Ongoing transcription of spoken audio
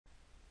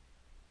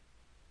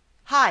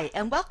Hi,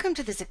 and welcome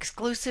to this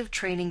exclusive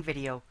training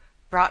video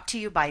brought to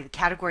you by the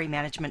Category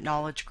Management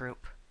Knowledge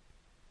Group.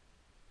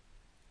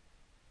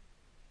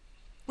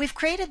 We've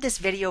created this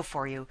video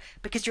for you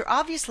because you're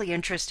obviously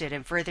interested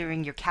in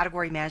furthering your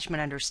category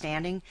management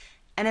understanding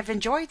and have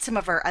enjoyed some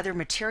of our other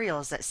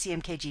materials that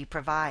CMKG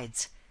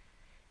provides.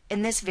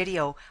 In this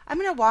video, I'm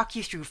going to walk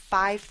you through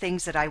 5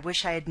 things that I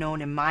wish I had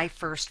known in my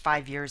first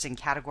 5 years in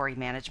category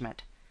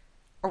management,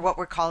 or what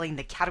we're calling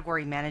the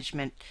Category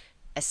Management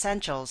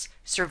Essentials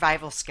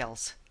Survival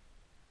Skills.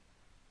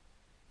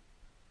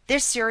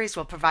 This series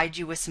will provide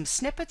you with some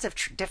snippets of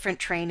different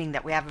training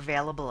that we have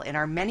available in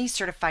our many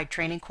certified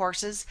training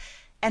courses,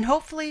 and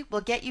hopefully will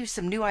get you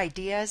some new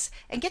ideas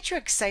and get you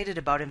excited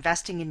about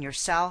investing in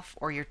yourself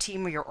or your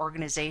team or your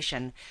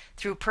organization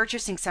through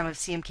purchasing some of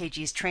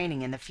CMKG's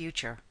training in the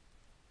future.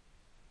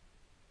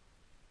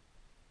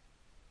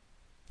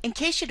 In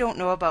case you don't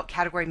know about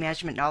Category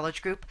Management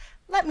Knowledge Group,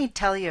 let me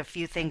tell you a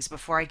few things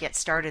before I get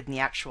started in the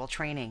actual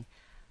training.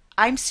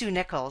 I'm Sue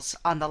Nichols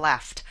on the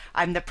left.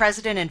 I'm the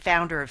president and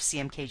founder of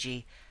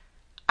CMKG.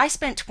 I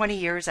spent 20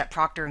 years at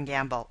Procter &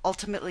 Gamble,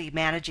 ultimately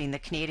managing the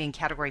Canadian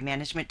category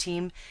management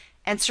team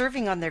and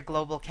serving on their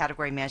global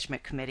category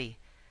management committee.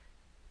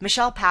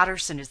 Michelle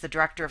Patterson is the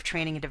director of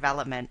training and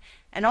development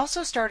and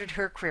also started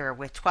her career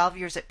with 12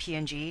 years at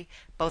P&G,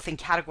 both in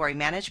category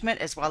management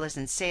as well as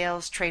in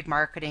sales, trade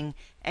marketing,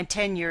 and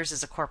 10 years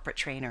as a corporate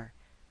trainer.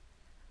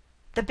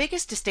 The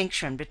biggest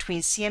distinction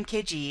between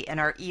CMKG and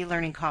our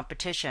e-learning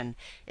competition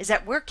is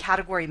that we're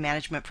category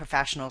management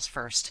professionals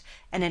first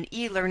and an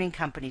e-learning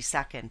company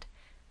second.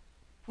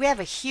 We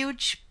have a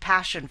huge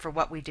passion for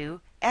what we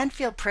do and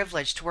feel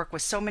privileged to work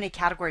with so many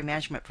category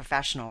management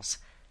professionals.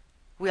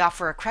 We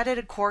offer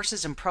accredited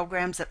courses and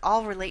programs that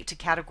all relate to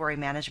category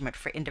management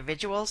for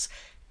individuals,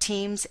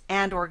 teams,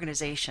 and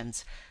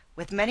organizations,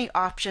 with many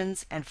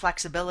options and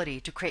flexibility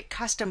to create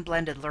custom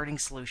blended learning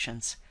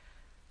solutions.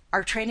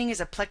 Our training is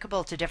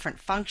applicable to different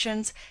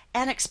functions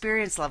and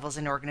experience levels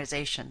in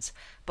organizations,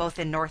 both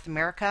in North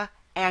America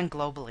and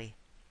globally.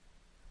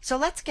 So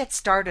let's get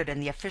started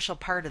in the official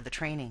part of the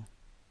training.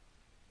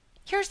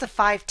 Here's the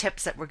 5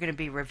 tips that we're going to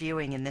be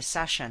reviewing in this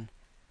session.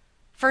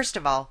 First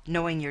of all,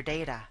 knowing your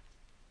data.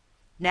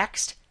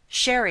 Next,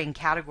 sharing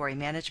category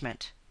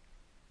management.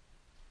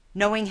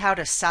 Knowing how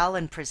to sell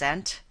and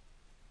present.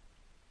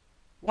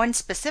 One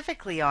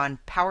specifically on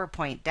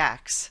PowerPoint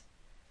decks.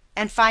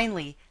 And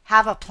finally,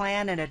 have a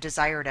plan and a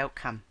desired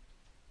outcome.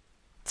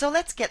 So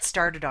let's get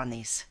started on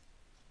these.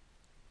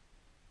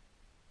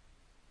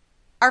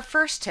 Our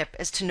first tip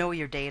is to know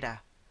your data.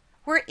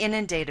 We're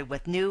inundated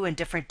with new and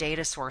different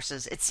data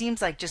sources, it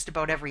seems like just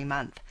about every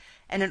month.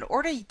 And in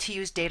order to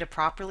use data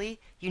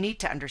properly, you need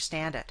to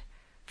understand it.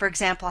 For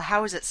example,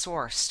 how is it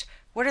sourced?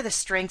 What are the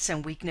strengths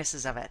and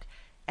weaknesses of it?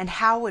 And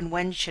how and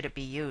when should it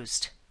be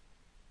used?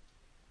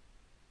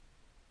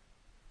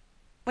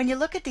 When you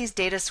look at these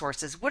data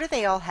sources, what do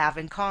they all have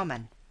in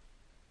common?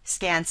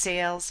 Scan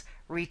sales,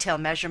 retail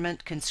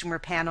measurement, consumer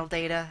panel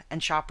data,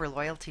 and shopper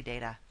loyalty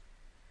data.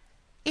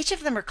 Each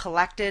of them are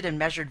collected and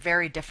measured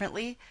very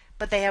differently,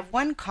 but they have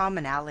one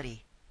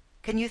commonality.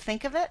 Can you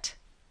think of it?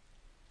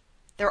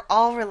 They're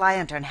all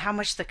reliant on how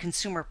much the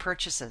consumer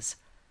purchases.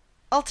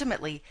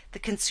 Ultimately, the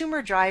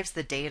consumer drives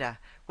the data,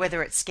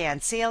 whether it's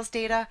scanned sales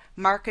data,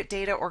 market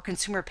data, or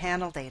consumer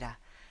panel data.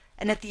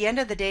 And at the end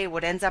of the day,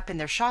 what ends up in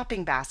their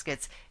shopping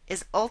baskets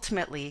is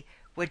ultimately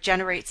what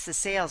generates the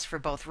sales for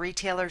both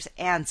retailers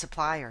and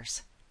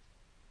suppliers.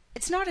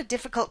 It's not a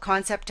difficult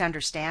concept to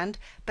understand,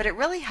 but it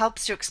really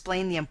helps to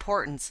explain the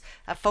importance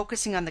of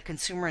focusing on the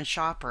consumer and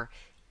shopper,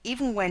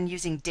 even when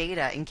using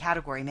data in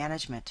category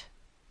management.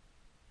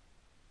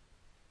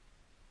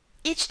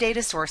 Each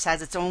data source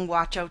has its own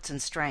watchouts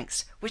and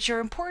strengths, which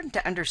are important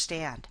to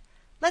understand.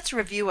 Let's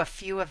review a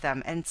few of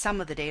them and some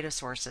of the data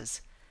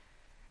sources.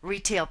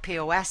 Retail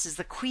POS is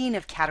the queen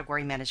of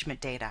category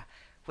management data,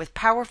 with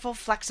powerful,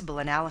 flexible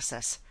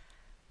analysis.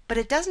 But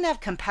it doesn't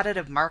have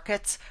competitive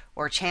markets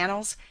or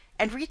channels,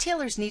 and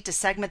retailers need to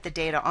segment the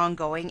data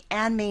ongoing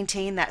and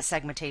maintain that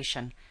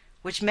segmentation,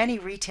 which many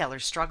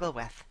retailers struggle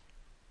with.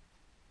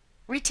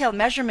 Retail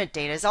measurement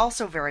data is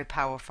also very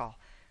powerful,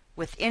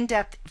 with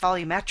in-depth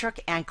volumetric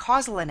and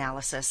causal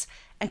analysis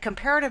and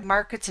comparative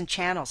markets and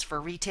channels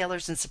for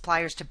retailers and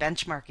suppliers to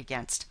benchmark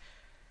against.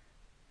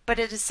 But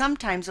it is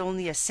sometimes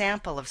only a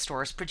sample of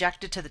stores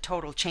projected to the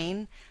total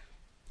chain,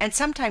 and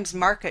sometimes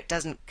market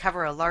doesn't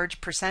cover a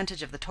large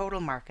percentage of the total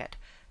market,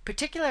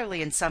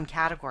 particularly in some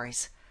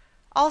categories.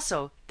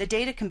 Also, the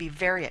data can be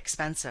very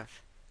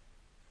expensive.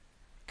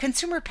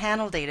 Consumer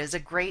panel data is a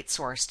great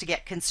source to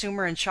get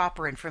consumer and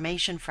shopper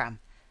information from.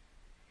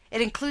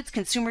 It includes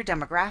consumer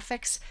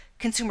demographics,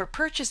 consumer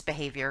purchase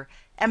behavior,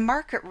 and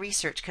market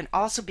research can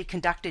also be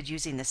conducted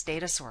using this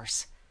data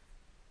source.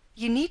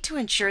 You need to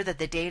ensure that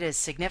the data is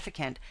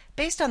significant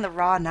based on the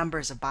raw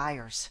numbers of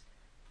buyers.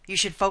 You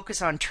should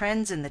focus on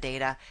trends in the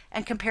data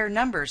and compare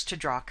numbers to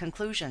draw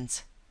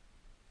conclusions.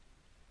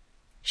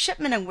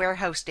 Shipment and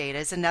warehouse data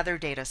is another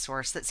data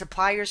source that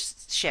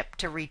suppliers ship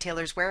to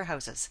retailers'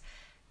 warehouses,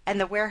 and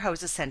the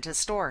warehouses send to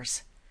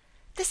stores.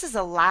 This is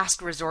a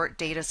last resort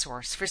data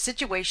source for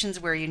situations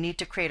where you need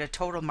to create a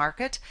total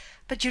market,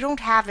 but you don't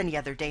have any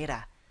other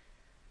data.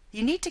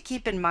 You need to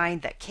keep in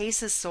mind that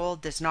cases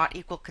sold does not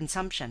equal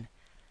consumption,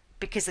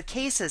 because the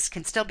cases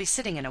can still be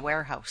sitting in a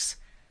warehouse.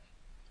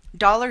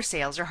 Dollar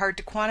sales are hard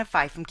to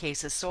quantify from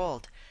cases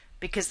sold,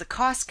 because the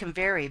costs can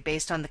vary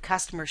based on the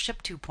customer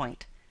ship-to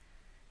point.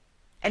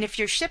 And if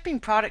you're shipping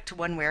product to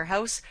one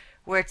warehouse,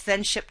 where it's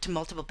then shipped to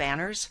multiple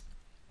banners,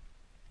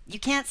 you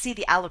can't see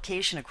the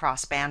allocation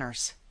across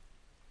banners.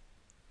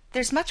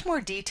 There's much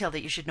more detail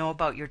that you should know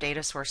about your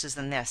data sources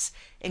than this,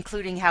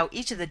 including how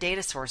each of the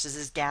data sources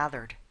is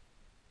gathered.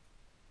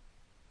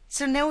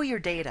 So know your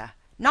data,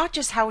 not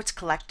just how it's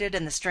collected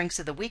and the strengths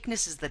or the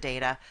weaknesses of the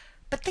data,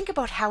 but think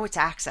about how it's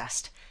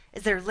accessed.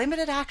 Is there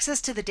limited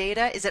access to the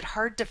data? Is it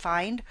hard to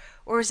find?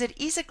 Or is it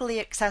easily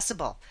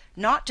accessible,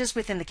 not just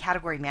within the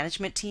category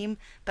management team,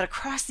 but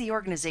across the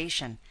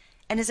organization?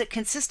 And is it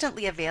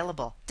consistently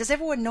available? Does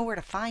everyone know where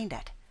to find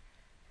it?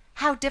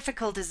 How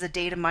difficult is the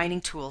data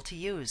mining tool to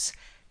use?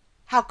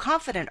 How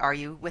confident are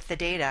you with the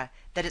data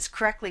that it's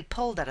correctly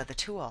pulled out of the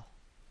tool?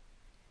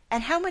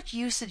 And how much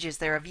usage is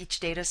there of each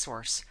data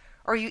source?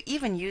 Or are you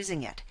even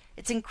using it?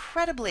 It's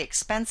incredibly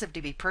expensive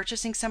to be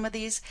purchasing some of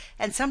these,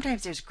 and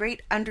sometimes there's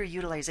great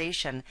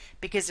underutilization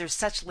because there's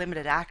such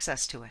limited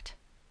access to it.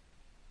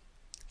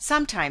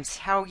 Sometimes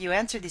how you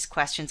answer these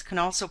questions can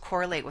also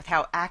correlate with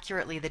how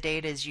accurately the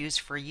data is used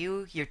for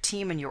you, your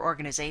team, and your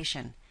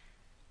organization.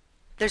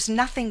 There's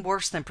nothing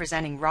worse than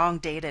presenting wrong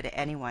data to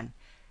anyone.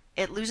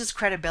 It loses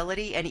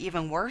credibility, and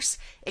even worse,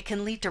 it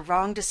can lead to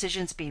wrong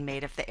decisions being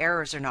made if the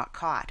errors are not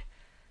caught.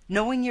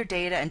 Knowing your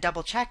data and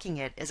double-checking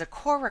it is a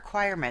core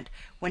requirement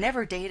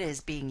whenever data is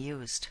being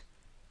used.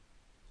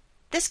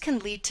 This can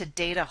lead to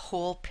data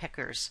hole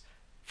pickers,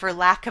 for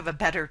lack of a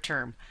better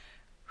term,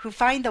 who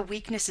find the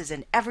weaknesses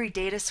in every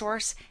data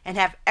source and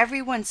have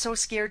everyone so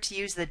scared to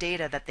use the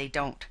data that they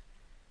don't,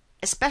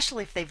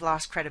 especially if they've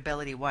lost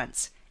credibility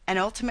once, and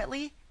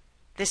ultimately,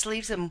 this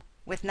leaves them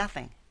with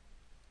nothing.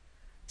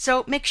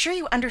 So make sure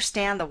you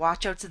understand the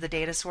watchouts of the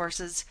data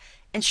sources,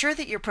 ensure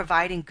that you're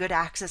providing good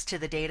access to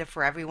the data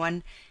for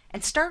everyone,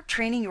 and start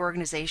training your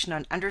organization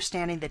on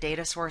understanding the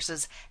data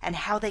sources and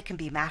how they can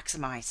be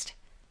maximized.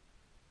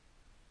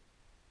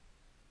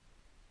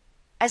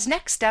 As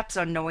next steps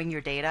on knowing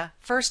your data,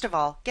 first of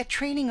all, get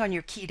training on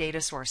your key data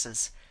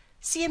sources.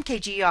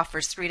 CMKG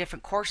offers 3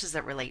 different courses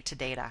that relate to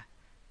data.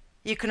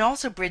 You can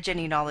also bridge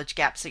any knowledge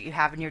gaps that you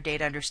have in your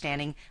data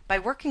understanding by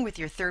working with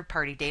your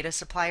third-party data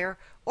supplier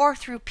or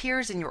through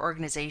peers in your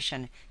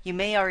organization. You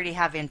may already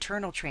have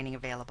internal training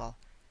available.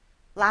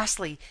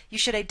 Lastly, you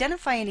should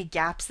identify any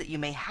gaps that you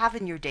may have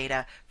in your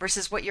data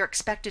versus what you're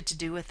expected to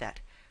do with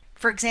it.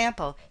 For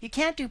example, you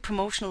can't do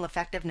promotional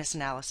effectiveness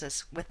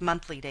analysis with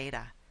monthly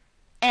data.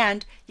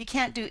 And you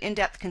can't do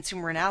in-depth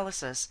consumer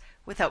analysis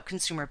without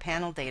consumer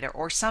panel data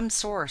or some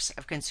source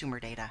of consumer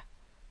data.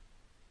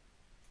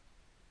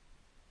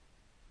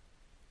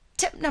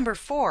 Tip number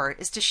 4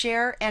 is to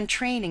share and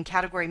train in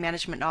category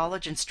management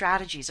knowledge and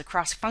strategies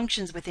across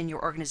functions within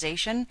your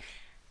organization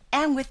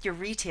and with your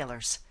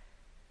retailers.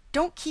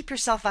 Don't keep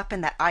yourself up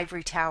in that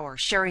ivory tower,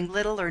 sharing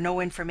little or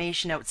no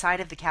information outside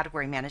of the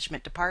category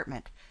management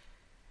department.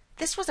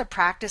 This was a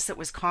practice that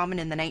was common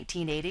in the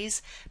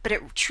 1980s, but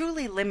it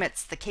truly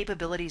limits the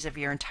capabilities of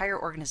your entire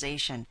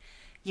organization.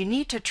 You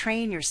need to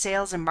train your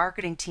sales and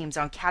marketing teams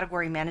on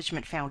category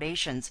management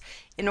foundations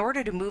in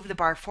order to move the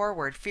bar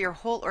forward for your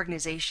whole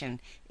organization,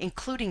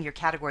 including your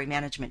category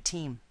management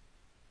team.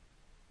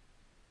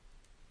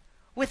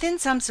 Within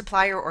some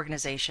supplier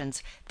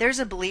organizations, there's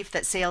a belief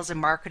that sales and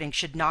marketing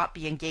should not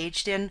be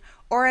engaged in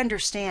or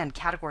understand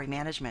category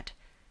management.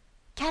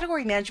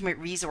 Category management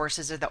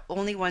resources are the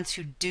only ones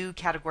who do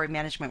category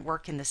management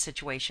work in this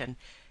situation,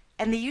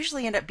 and they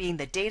usually end up being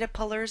the data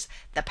pullers,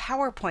 the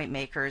PowerPoint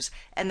makers,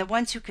 and the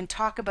ones who can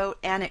talk about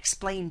and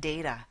explain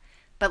data.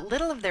 But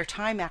little of their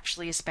time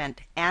actually is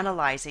spent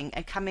analyzing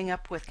and coming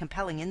up with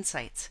compelling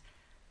insights.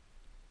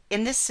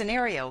 In this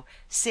scenario,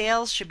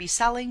 sales should be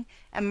selling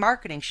and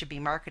marketing should be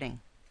marketing.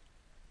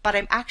 But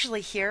I'm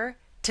actually here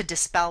to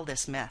dispel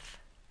this myth.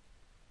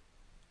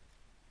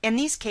 In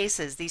these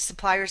cases, these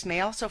suppliers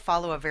may also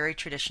follow a very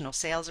traditional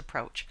sales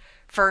approach.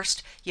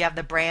 First, you have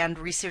the brand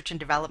research and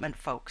development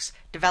folks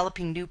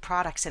developing new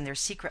products in their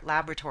secret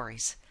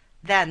laboratories.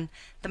 Then,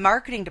 the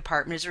marketing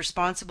department is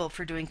responsible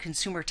for doing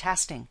consumer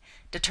testing,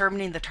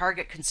 determining the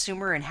target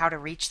consumer and how to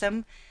reach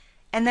them,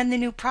 and then the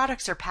new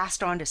products are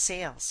passed on to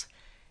sales.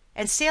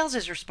 And sales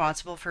is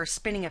responsible for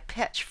spinning a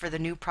pitch for the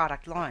new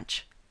product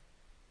launch.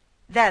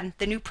 Then,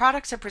 the new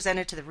products are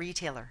presented to the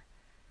retailer.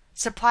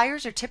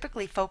 Suppliers are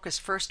typically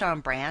focused first on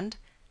brand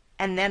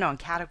and then on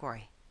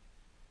category.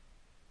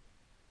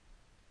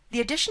 The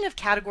addition of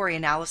category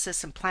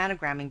analysis and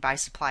planogramming by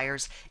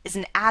suppliers is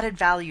an added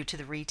value to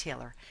the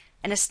retailer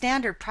and a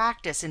standard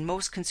practice in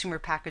most consumer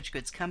packaged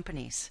goods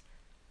companies.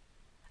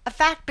 A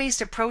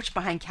fact-based approach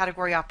behind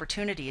category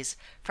opportunities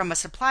from a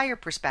supplier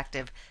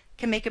perspective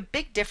can make a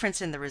big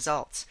difference in the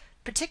results,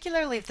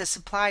 particularly if the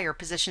supplier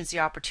positions the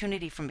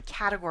opportunity from a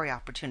category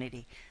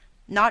opportunity,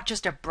 not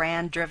just a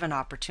brand-driven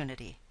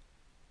opportunity.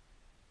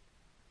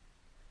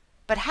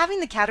 But having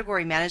the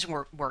category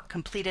management work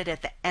completed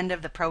at the end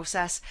of the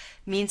process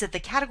means that the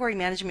category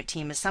management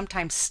team is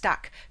sometimes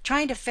stuck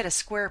trying to fit a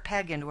square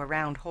peg into a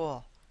round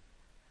hole.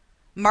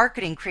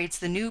 Marketing creates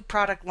the new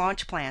product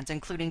launch plans,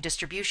 including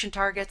distribution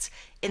targets,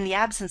 in the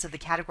absence of the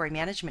category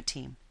management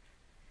team.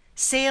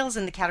 Sales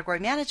and the category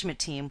management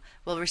team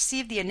will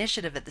receive the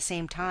initiative at the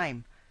same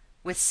time,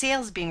 with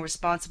sales being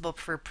responsible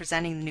for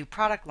presenting the new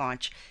product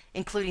launch,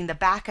 including the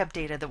backup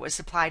data that was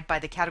supplied by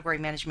the category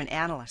management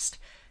analyst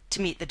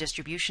to meet the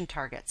distribution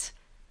targets.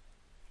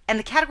 And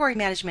the category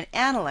management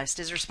analyst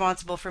is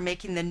responsible for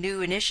making the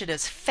new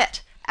initiatives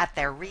fit at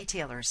their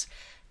retailers,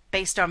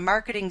 based on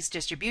marketing's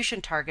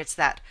distribution targets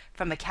that,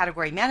 from a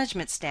category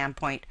management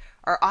standpoint,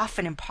 are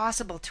often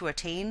impossible to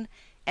attain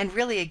and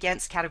really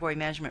against category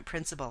management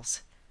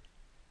principles.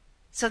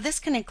 So this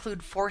can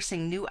include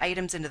forcing new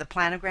items into the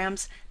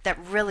planograms that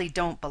really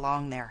don't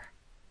belong there.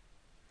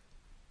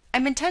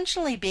 I'm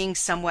intentionally being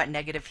somewhat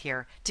negative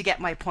here to get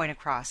my point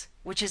across,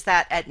 which is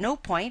that at no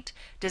point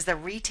does the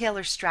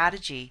retailer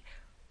strategy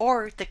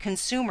or the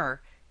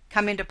consumer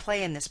come into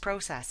play in this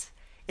process.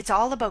 It's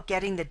all about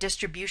getting the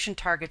distribution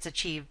targets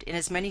achieved in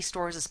as many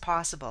stores as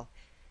possible,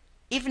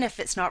 even if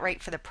it's not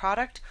right for the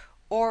product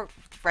or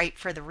right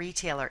for the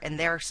retailer and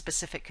their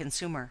specific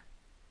consumer.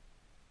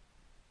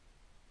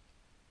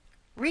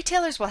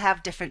 Retailers will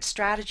have different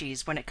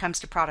strategies when it comes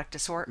to product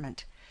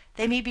assortment.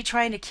 They may be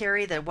trying to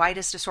carry the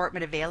widest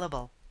assortment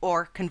available,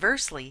 or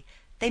conversely,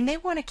 they may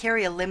want to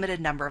carry a limited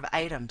number of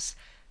items,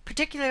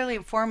 particularly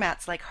in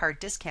formats like hard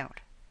discount.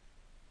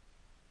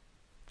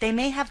 They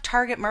may have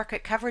target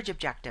market coverage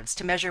objectives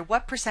to measure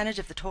what percentage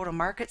of the total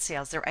market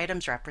sales their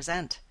items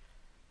represent.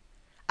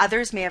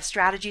 Others may have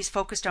strategies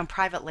focused on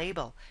private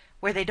label,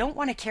 where they don't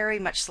want to carry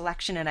much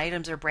selection in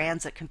items or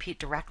brands that compete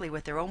directly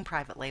with their own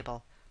private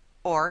label,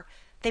 or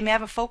they may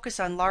have a focus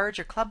on large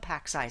or club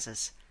pack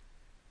sizes.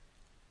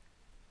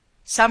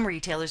 Some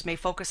retailers may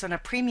focus on a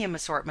premium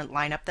assortment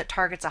lineup that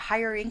targets a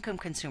higher income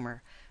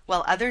consumer,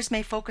 while others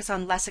may focus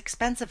on less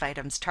expensive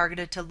items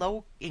targeted to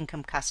low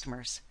income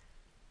customers.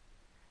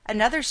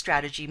 Another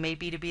strategy may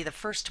be to be the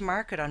first to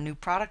market on new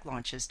product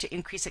launches to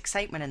increase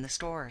excitement in the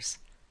stores.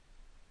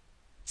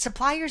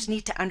 Suppliers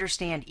need to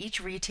understand each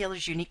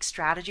retailer's unique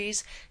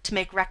strategies to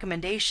make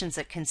recommendations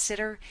that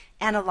consider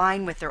and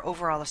align with their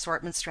overall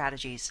assortment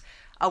strategies.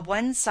 A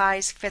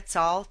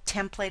one-size-fits-all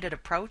templated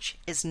approach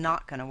is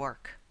not going to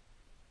work.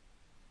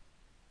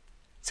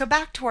 So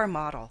back to our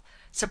model.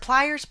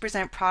 Suppliers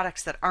present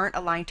products that aren't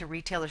aligned to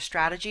retailer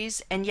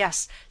strategies, and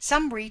yes,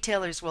 some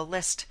retailers will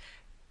list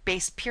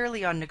based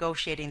purely on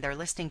negotiating their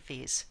listing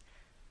fees,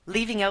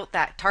 leaving out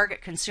that target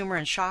consumer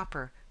and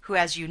shopper who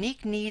has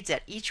unique needs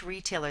at each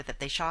retailer that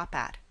they shop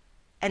at.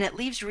 And it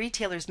leaves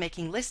retailers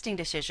making listing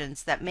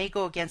decisions that may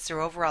go against their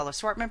overall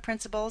assortment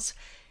principles,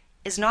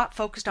 is not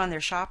focused on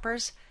their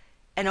shoppers,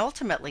 and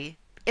ultimately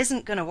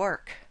isn't going to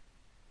work.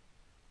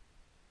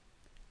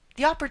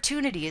 The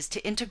opportunity is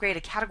to integrate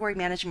a category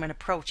management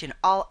approach in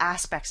all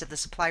aspects of the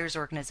supplier's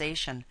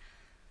organization.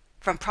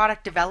 From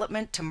product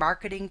development to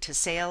marketing to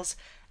sales,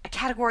 a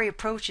category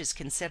approach is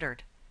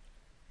considered.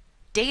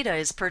 Data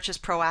is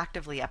purchased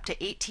proactively up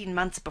to 18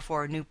 months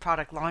before a new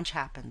product launch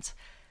happens.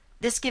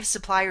 This gives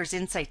suppliers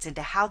insights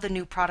into how the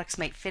new products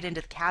might fit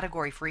into the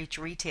category for each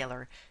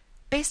retailer,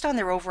 based on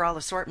their overall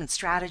assortment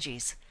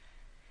strategies.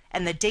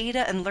 And the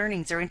data and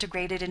learnings are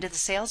integrated into the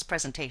sales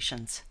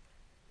presentations.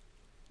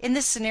 In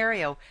this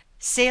scenario,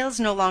 sales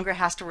no longer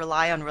has to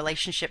rely on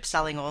relationship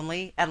selling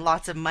only and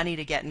lots of money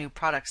to get new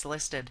products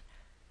listed.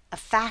 A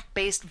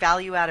fact-based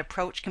value-add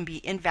approach can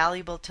be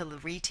invaluable to the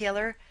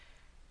retailer,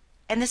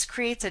 and this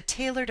creates a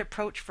tailored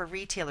approach for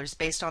retailers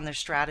based on their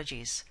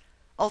strategies,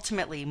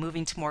 ultimately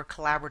moving to more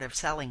collaborative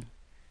selling.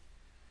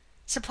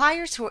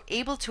 Suppliers who are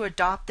able to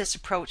adopt this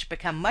approach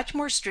become much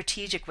more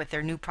strategic with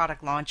their new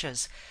product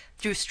launches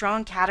through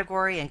strong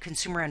category and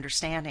consumer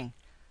understanding.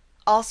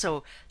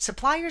 Also,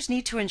 suppliers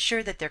need to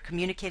ensure that they're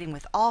communicating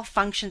with all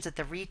functions at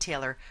the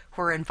retailer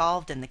who are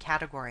involved in the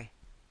category.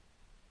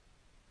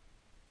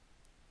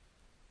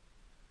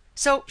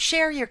 So,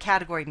 share your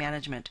category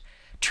management.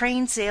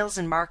 Train sales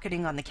and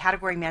marketing on the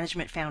category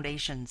management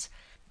foundations.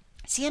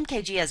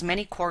 CMKG has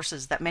many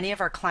courses that many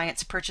of our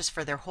clients purchase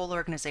for their whole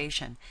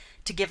organization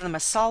to give them a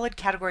solid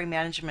category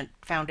management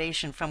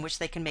foundation from which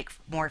they can make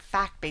more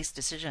fact-based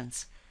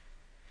decisions.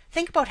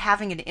 Think about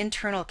having an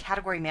internal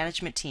category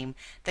management team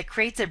that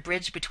creates a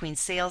bridge between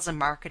sales and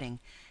marketing,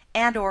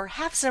 and/or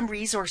have some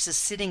resources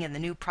sitting in the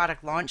new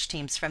product launch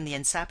teams from the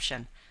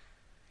inception.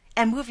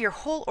 And move your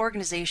whole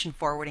organization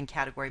forward in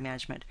category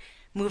management,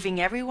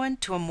 moving everyone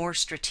to a more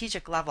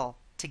strategic level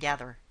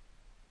together.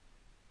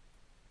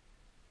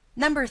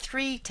 Number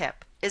 3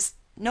 tip is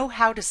know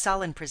how to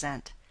sell and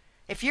present.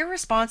 If you're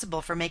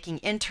responsible for making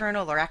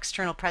internal or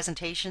external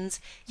presentations,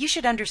 you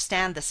should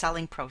understand the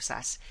selling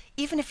process,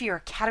 even if you're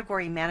a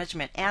category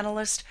management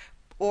analyst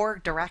or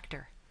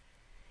director.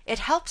 It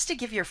helps to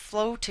give your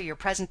flow to your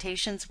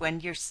presentations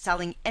when you're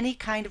selling any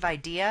kind of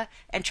idea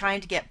and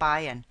trying to get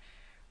buy-in.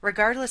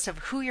 regardless of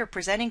who you're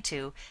presenting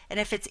to and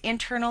if it's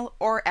internal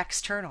or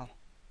external.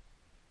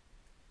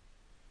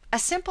 A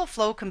simple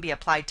flow can be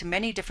applied to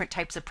many different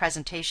types of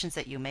presentations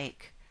that you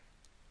make.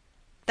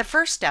 The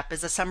first step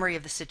is a summary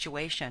of the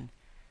situation.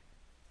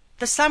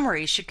 The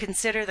summary should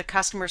consider the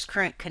customer's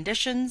current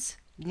conditions,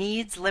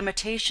 needs,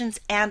 limitations,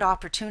 and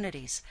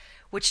opportunities,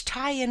 which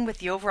tie in with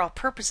the overall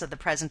purpose of the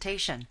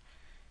presentation.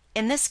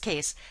 In this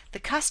case, the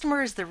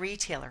customer is the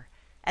retailer,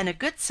 and a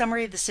good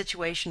summary of the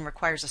situation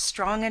requires a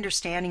strong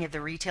understanding of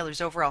the retailer's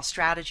overall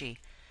strategy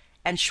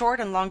and short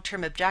and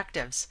long-term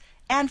objectives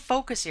and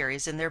focus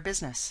areas in their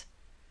business.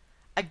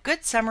 A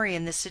good summary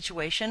in this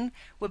situation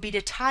would be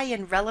to tie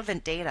in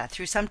relevant data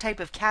through some type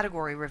of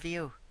category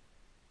review.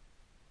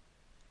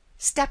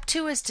 Step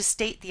 2 is to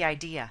state the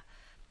idea.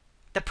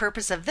 The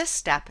purpose of this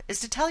step is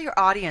to tell your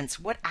audience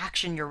what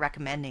action you're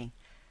recommending.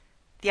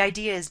 The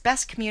idea is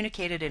best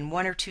communicated in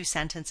 1 or 2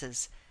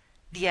 sentences.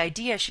 The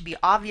idea should be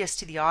obvious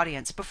to the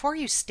audience before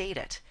you state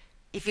it,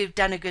 if you've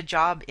done a good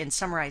job in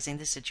summarizing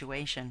the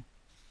situation.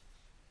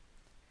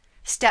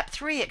 Step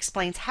 3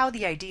 explains how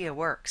the idea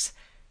works.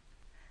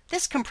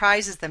 This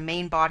comprises the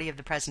main body of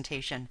the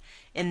presentation.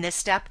 In this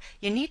step,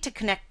 you need to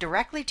connect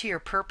directly to your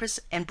purpose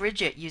and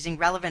bridge it using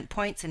relevant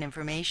points and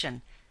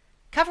information.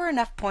 Cover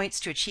enough points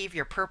to achieve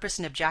your purpose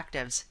and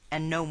objectives,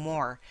 and no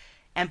more,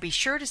 and be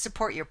sure to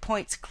support your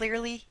points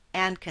clearly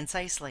and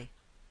concisely.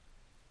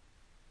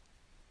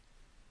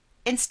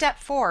 In step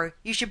 4,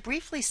 you should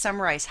briefly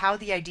summarize how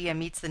the idea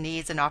meets the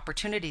needs and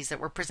opportunities that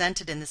were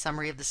presented in the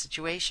summary of the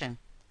situation.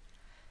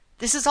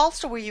 This is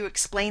also where you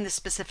explain the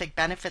specific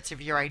benefits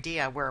of your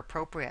idea where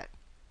appropriate.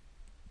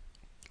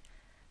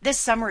 This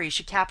summary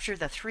should capture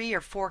the 3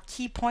 or 4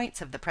 key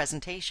points of the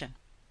presentation.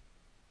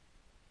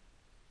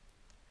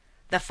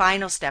 The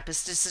final step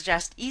is to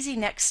suggest easy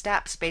next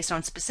steps based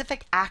on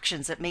specific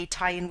actions that may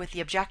tie in with the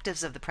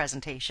objectives of the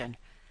presentation.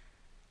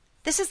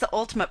 This is the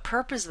ultimate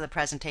purpose of the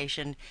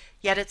presentation,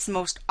 yet it's the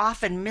most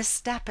often missed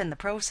step in the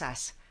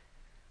process.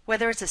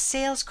 Whether it's a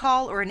sales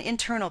call or an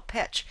internal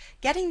pitch,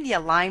 getting the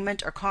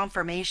alignment or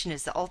confirmation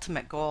is the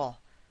ultimate goal.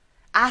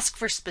 Ask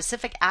for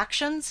specific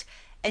actions,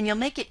 and you'll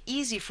make it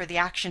easy for the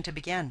action to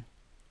begin.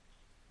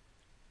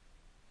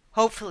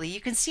 Hopefully,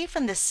 you can see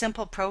from this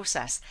simple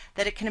process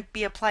that it can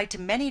be applied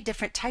to many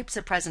different types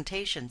of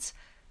presentations,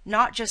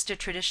 not just a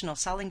traditional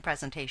selling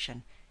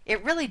presentation.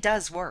 It really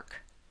does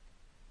work.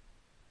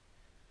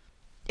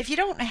 If you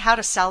don't know how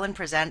to sell and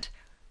present,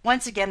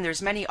 once again,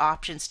 there's many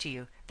options to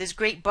you. There's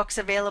great books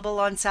available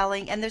on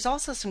selling, and there's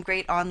also some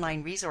great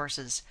online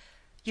resources.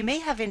 You may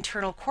have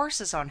internal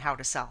courses on how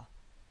to sell.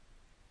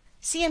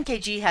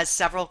 CMKG has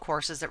several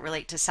courses that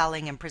relate to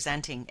selling and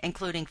presenting,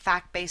 including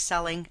fact-based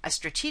selling, a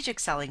strategic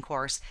selling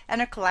course,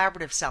 and a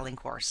collaborative selling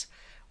course,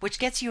 which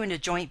gets you into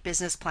joint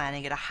business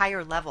planning at a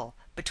higher level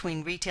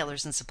between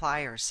retailers and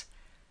suppliers.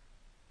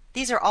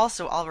 These are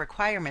also all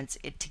requirements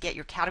to get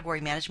your category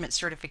management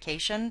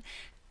certification,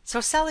 so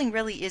selling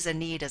really is a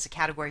need as a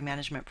category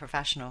management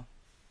professional.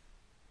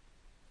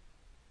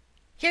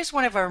 Here's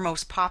one of our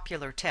most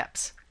popular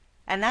tips,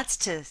 and that's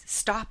to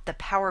stop the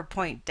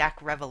PowerPoint deck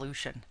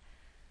revolution.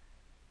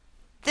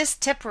 This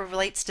tip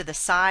relates to the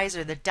size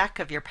or the deck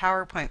of your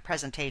PowerPoint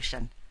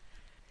presentation.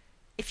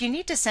 If you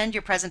need to send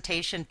your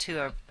presentation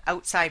to an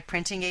outside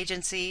printing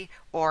agency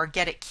or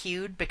get it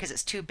queued because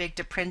it's too big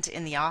to print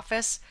in the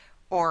office,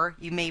 or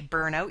you may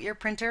burn out your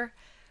printer,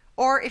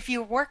 or if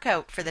your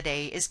workout for the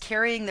day is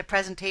carrying the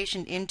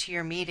presentation into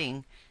your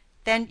meeting,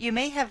 then you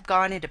may have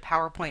gone into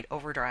PowerPoint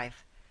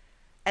overdrive.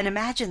 And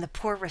imagine the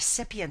poor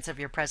recipients of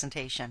your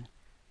presentation.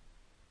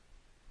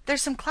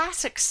 There's some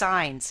classic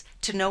signs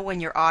to know when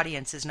your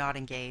audience is not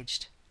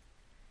engaged.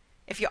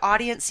 If your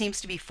audience seems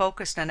to be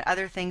focused on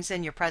other things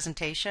in your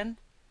presentation,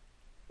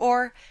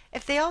 or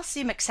if they all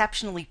seem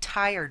exceptionally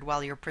tired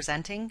while you're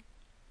presenting,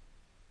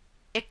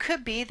 it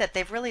could be that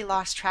they've really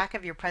lost track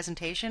of your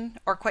presentation,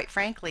 or quite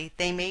frankly,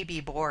 they may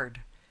be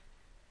bored.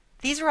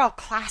 These are all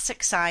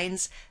classic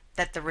signs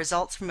that the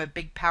results from a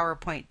big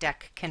PowerPoint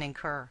deck can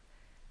incur.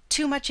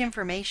 Too much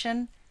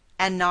information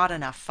and not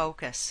enough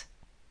focus.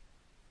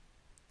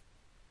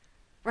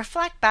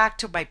 Reflect back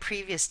to my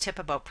previous tip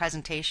about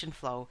presentation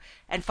flow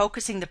and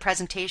focusing the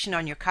presentation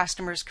on your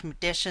customers'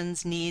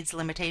 conditions, needs,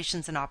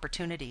 limitations, and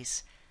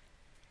opportunities.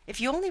 If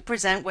you only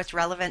present what's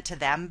relevant to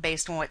them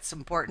based on what's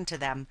important to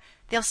them,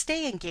 they'll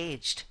stay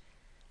engaged.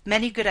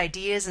 Many good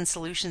ideas and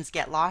solutions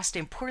get lost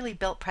in poorly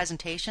built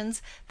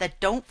presentations that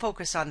don't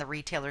focus on the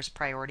retailer's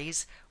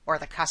priorities or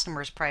the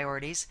customer's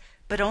priorities,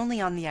 but only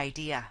on the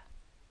idea.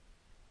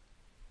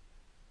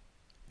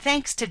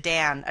 Thanks to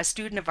Dan, a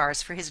student of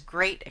ours, for his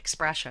great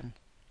expression.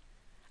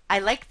 I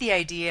like the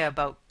idea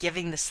about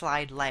giving the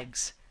slide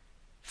legs.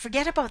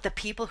 Forget about the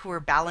people who are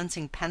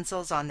balancing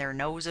pencils on their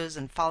noses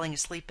and falling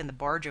asleep in the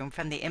boardroom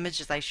from the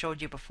images I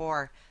showed you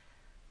before.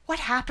 What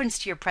happens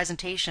to your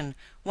presentation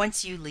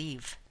once you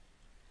leave?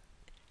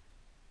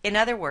 In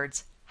other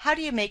words, how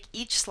do you make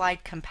each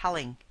slide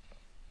compelling?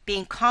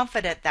 Being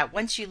confident that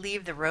once you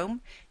leave the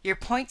room, your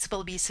points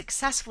will be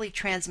successfully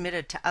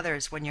transmitted to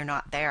others when you're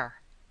not there,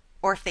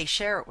 or if they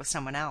share it with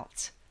someone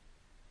else.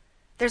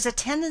 There's a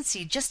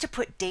tendency just to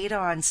put data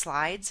on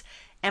slides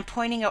and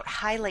pointing out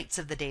highlights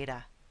of the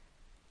data.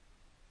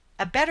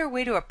 A better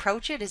way to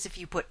approach it is if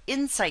you put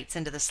insights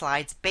into the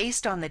slides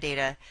based on the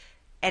data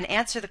and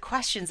answer the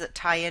questions that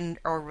tie in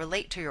or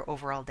relate to your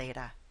overall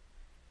data.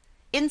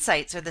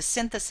 Insights are the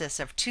synthesis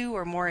of two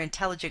or more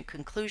intelligent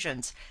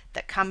conclusions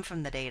that come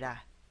from the data.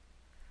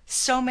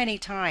 So many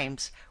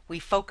times we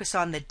focus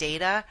on the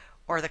data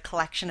or the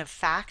collection of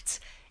facts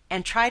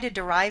and try to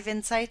derive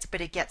insights,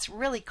 but it gets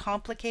really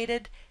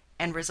complicated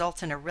and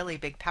results in a really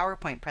big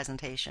PowerPoint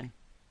presentation.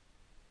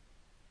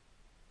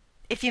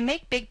 If you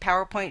make big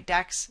PowerPoint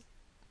decks,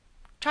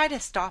 try to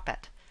stop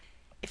it.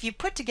 If you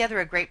put together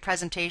a great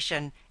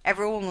presentation,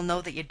 everyone will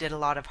know that you did a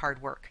lot of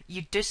hard work.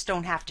 You just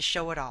don't have to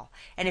show it all.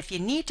 And if you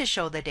need to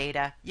show the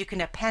data, you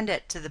can append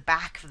it to the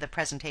back of the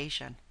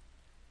presentation.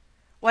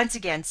 Once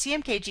again,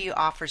 CMKG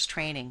offers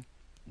training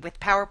with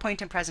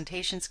PowerPoint and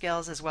presentation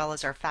skills as well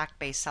as our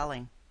fact-based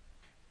selling.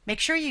 Make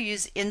sure you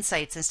use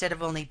insights instead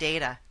of only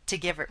data to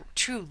give it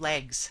true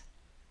legs.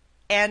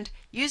 And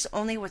use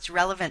only what's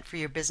relevant for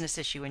your business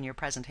issue in your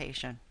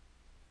presentation.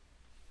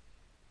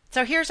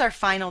 So here's our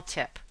final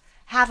tip.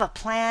 Have a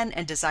plan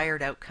and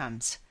desired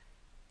outcomes.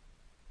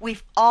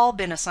 We've all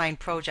been assigned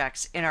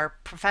projects in our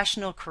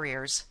professional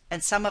careers,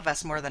 and some of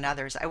us more than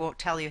others. I won't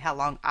tell you how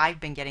long I've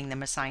been getting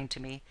them assigned to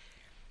me.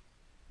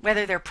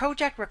 Whether they're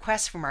project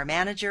requests from our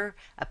manager,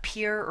 a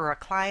peer, or a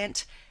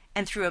client,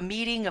 and through a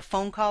meeting, a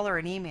phone call, or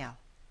an email.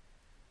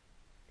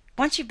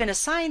 Once you've been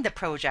assigned the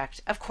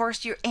project, of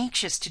course, you're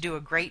anxious to do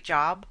a great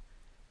job,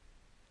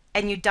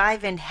 and you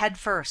dive in head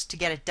first to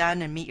get it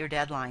done and meet your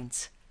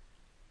deadlines.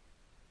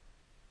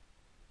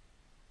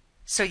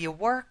 So you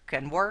work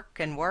and work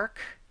and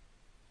work,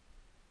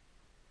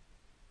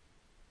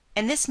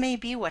 and this may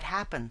be what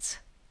happens.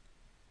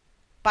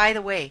 By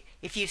the way,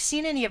 if you've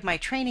seen any of my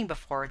training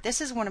before,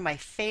 this is one of my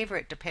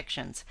favorite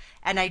depictions,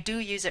 and I do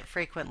use it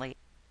frequently.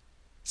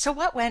 So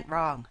what went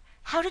wrong?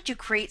 How did you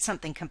create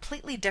something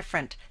completely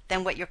different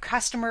than what your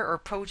customer or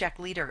project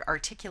leader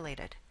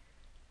articulated?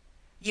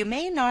 You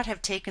may not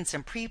have taken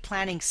some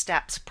pre-planning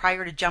steps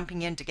prior to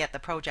jumping in to get the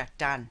project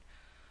done.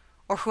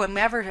 Or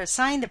whomever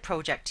assigned the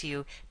project to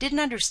you didn't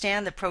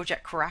understand the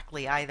project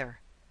correctly either.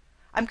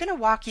 I'm going to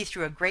walk you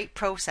through a great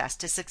process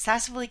to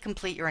successfully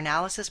complete your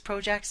analysis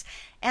projects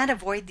and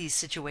avoid these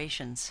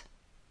situations.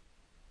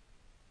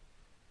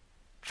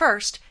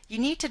 First, you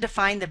need to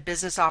define the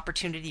business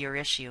opportunity or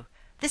issue.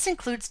 This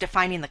includes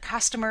defining the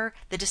customer,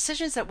 the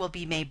decisions that will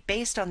be made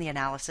based on the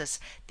analysis,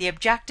 the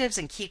objectives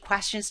and key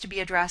questions to be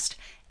addressed,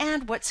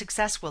 and what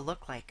success will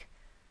look like.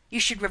 You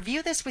should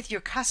review this with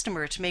your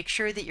customer to make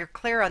sure that you're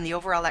clear on the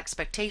overall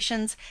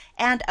expectations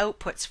and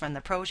outputs from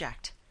the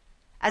project.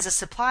 As a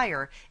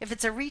supplier, if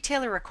it's a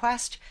retailer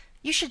request,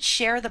 you should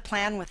share the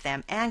plan with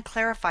them and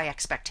clarify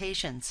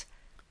expectations.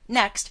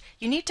 Next,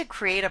 you need to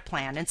create a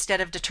plan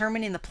instead of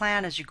determining the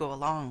plan as you go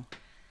along.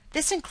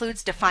 This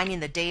includes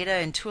defining the data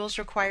and tools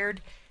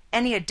required,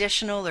 any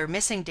additional or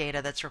missing data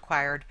that's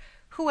required,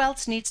 who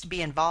else needs to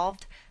be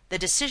involved, the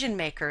decision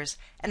makers,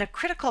 and a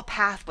critical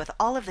path with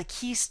all of the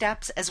key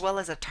steps as well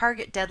as a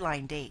target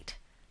deadline date.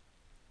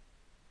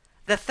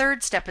 The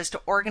third step is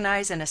to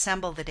organize and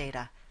assemble the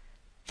data.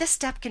 This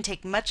step can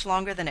take much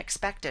longer than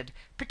expected,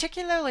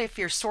 particularly if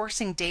you're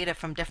sourcing data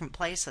from different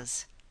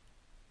places.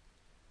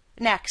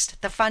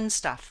 Next, the fun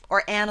stuff,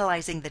 or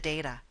analyzing the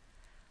data.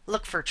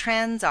 Look for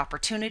trends,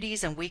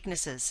 opportunities, and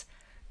weaknesses.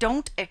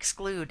 Don't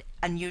exclude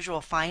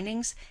unusual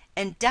findings,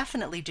 and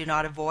definitely do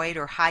not avoid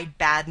or hide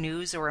bad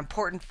news or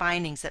important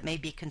findings that may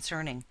be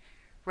concerning.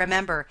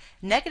 Remember,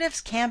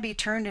 negatives can be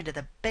turned into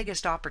the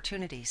biggest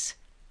opportunities.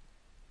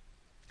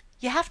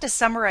 You have to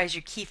summarize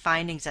your key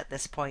findings at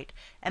this point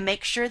and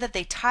make sure that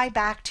they tie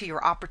back to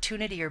your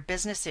opportunity or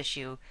business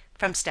issue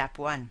from step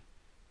 1.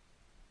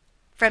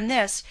 From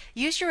this,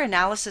 use your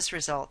analysis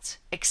results,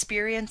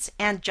 experience,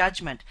 and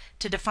judgment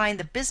to define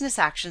the business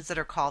actions that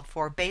are called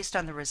for based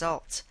on the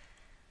results.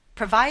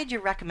 Provide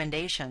your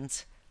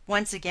recommendations.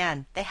 Once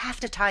again, they have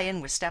to tie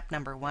in with step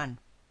number 1.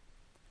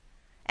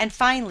 And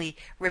finally,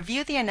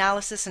 review the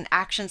analysis and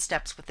action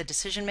steps with the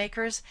decision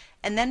makers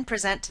and then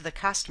present to the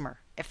customer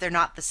if they're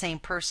not the same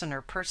person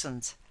or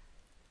persons.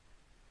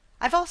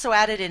 I've also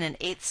added in an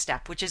 8th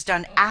step, which is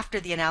done after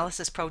the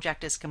analysis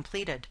project is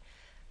completed.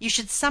 You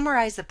should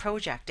summarize the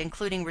project,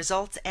 including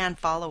results and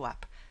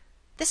follow-up.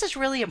 This is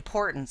really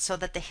important so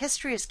that the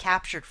history is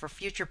captured for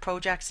future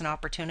projects and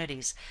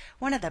opportunities.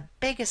 One of the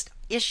biggest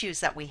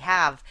issues that we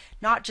have,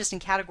 not just in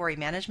category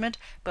management,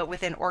 but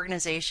within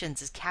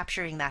organizations, is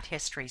capturing that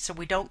history so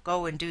we don't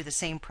go and do the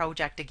same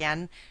project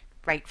again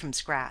right from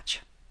scratch.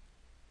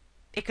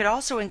 It could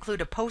also include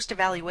a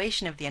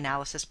post-evaluation of the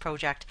analysis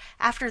project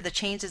after the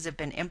changes have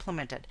been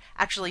implemented,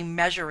 actually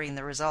measuring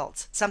the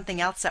results, something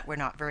else that we're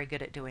not very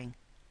good at doing.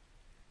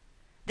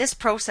 This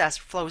process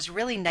flows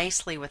really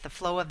nicely with the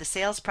flow of the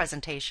sales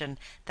presentation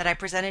that I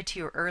presented to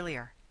you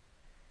earlier.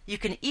 You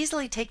can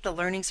easily take the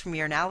learnings from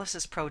your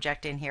analysis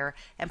project in here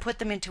and put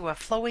them into a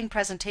flowing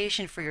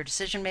presentation for your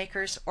decision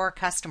makers or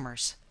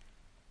customers.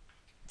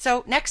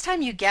 So next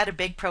time you get a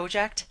big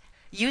project,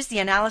 Use the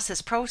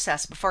analysis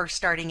process before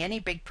starting any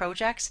big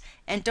projects,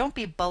 and don't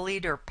be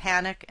bullied or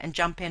panic and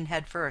jump in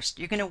head first.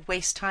 You're going to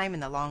waste time in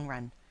the long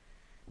run.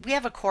 We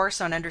have a course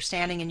on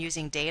understanding and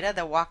using data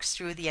that walks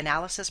through the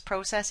analysis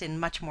process in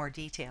much more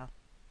detail.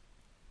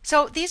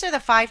 So these are the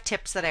 5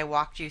 tips that I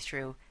walked you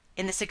through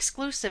in this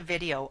exclusive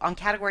video on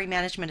Category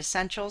Management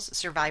Essentials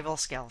Survival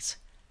Skills.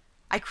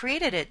 I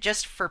created it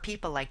just for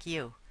people like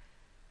you.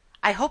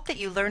 I hope that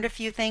you learned a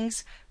few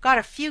things, got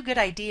a few good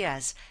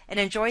ideas, and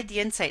enjoyed the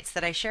insights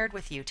that I shared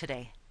with you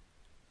today.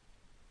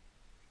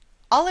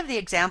 All of the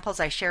examples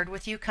I shared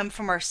with you come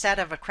from our set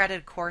of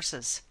accredited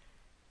courses.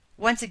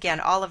 Once again,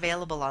 all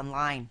available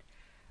online.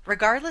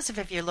 Regardless of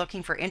if you're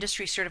looking for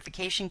industry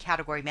certification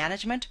category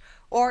management,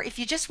 or if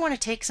you just want to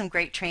take some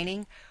great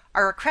training,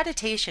 our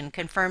accreditation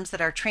confirms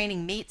that our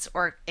training meets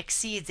or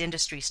exceeds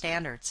industry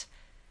standards.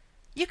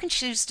 You can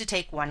choose to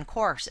take one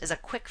course as a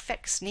quick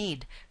fix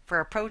need for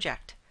a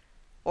project.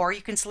 Or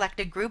you can select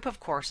a group of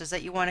courses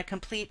that you want to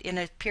complete in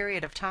a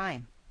period of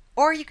time.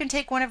 Or you can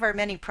take one of our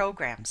many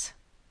programs.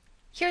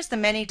 Here's the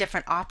many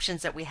different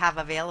options that we have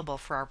available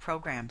for our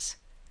programs.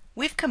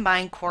 We've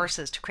combined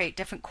courses to create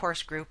different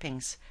course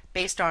groupings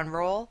based on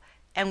role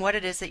and what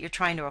it is that you're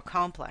trying to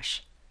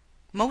accomplish.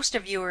 Most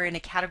of you are in a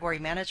category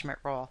management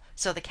role,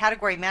 so the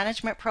category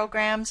management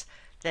programs,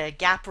 the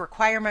gap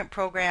requirement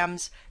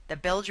programs, the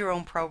build your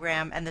own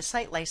program, and the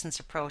site license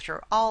approach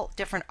are all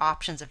different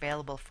options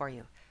available for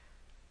you.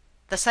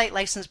 The site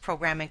license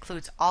program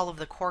includes all of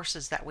the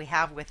courses that we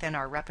have within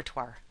our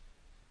repertoire.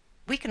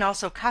 We can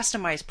also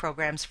customize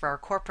programs for our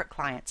corporate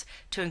clients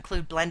to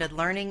include blended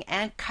learning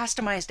and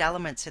customized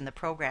elements in the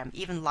program,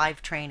 even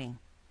live training.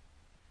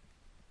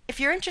 If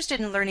you're interested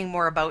in learning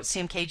more about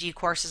CMKG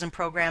courses and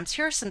programs,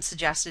 here are some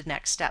suggested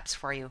next steps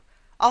for you.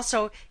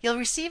 Also, you'll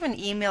receive an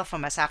email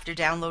from us after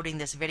downloading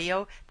this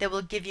video that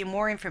will give you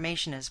more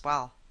information as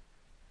well.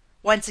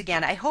 Once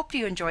again, I hope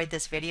you enjoyed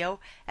this video,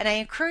 and I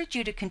encourage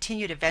you to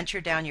continue to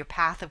venture down your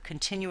path of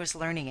continuous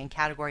learning in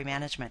category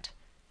management.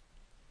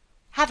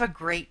 Have a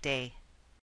great day.